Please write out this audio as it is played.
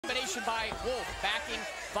Combination by Wolf, backing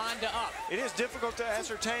Vonda up. It is difficult to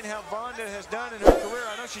ascertain how Vonda has done in her career.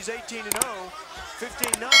 I know she's 18-0, 15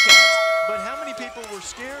 knockouts, but how many people were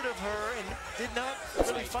scared of her and did not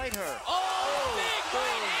really fight her? Oh, big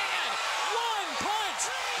right hand! One punch!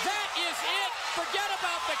 That is it! Forget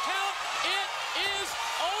about the count. It is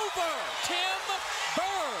over. Tim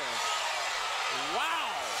Burr. Wow.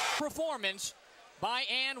 Performance by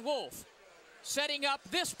Ann Wolf. Setting up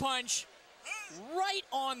this punch right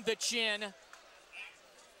on the chin.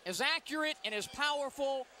 As accurate and as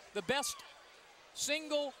powerful, the best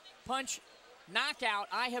single punch knockout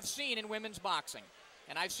I have seen in women's boxing.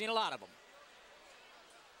 And I've seen a lot of them.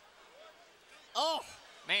 Oh,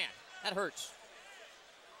 man, that hurts.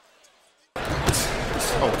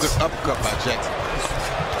 Oh, good uppercut by Jackson.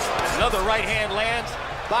 Another right hand lands.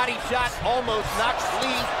 Body shot almost knocks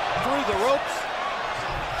Lee through the ropes.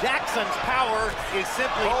 Jackson's power is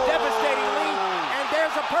simply devastating Lee. And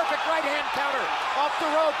there's a perfect right hand counter off the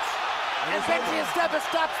ropes. And Benji Esteves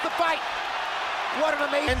stops the fight. What an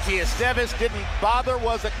amazing... Benji Esteves didn't bother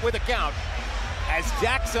with a count as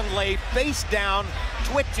Jackson lay face down,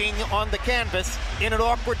 twitching on the canvas in an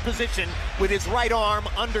awkward position with his right arm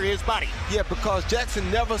under his body. Yeah, because Jackson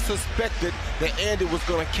never suspected that Andy was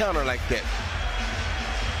going to counter like that.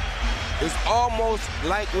 It's almost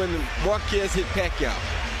like when Marquez hit Pacquiao.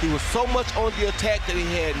 He was so much on the attack that he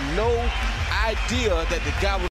had no idea that the guy was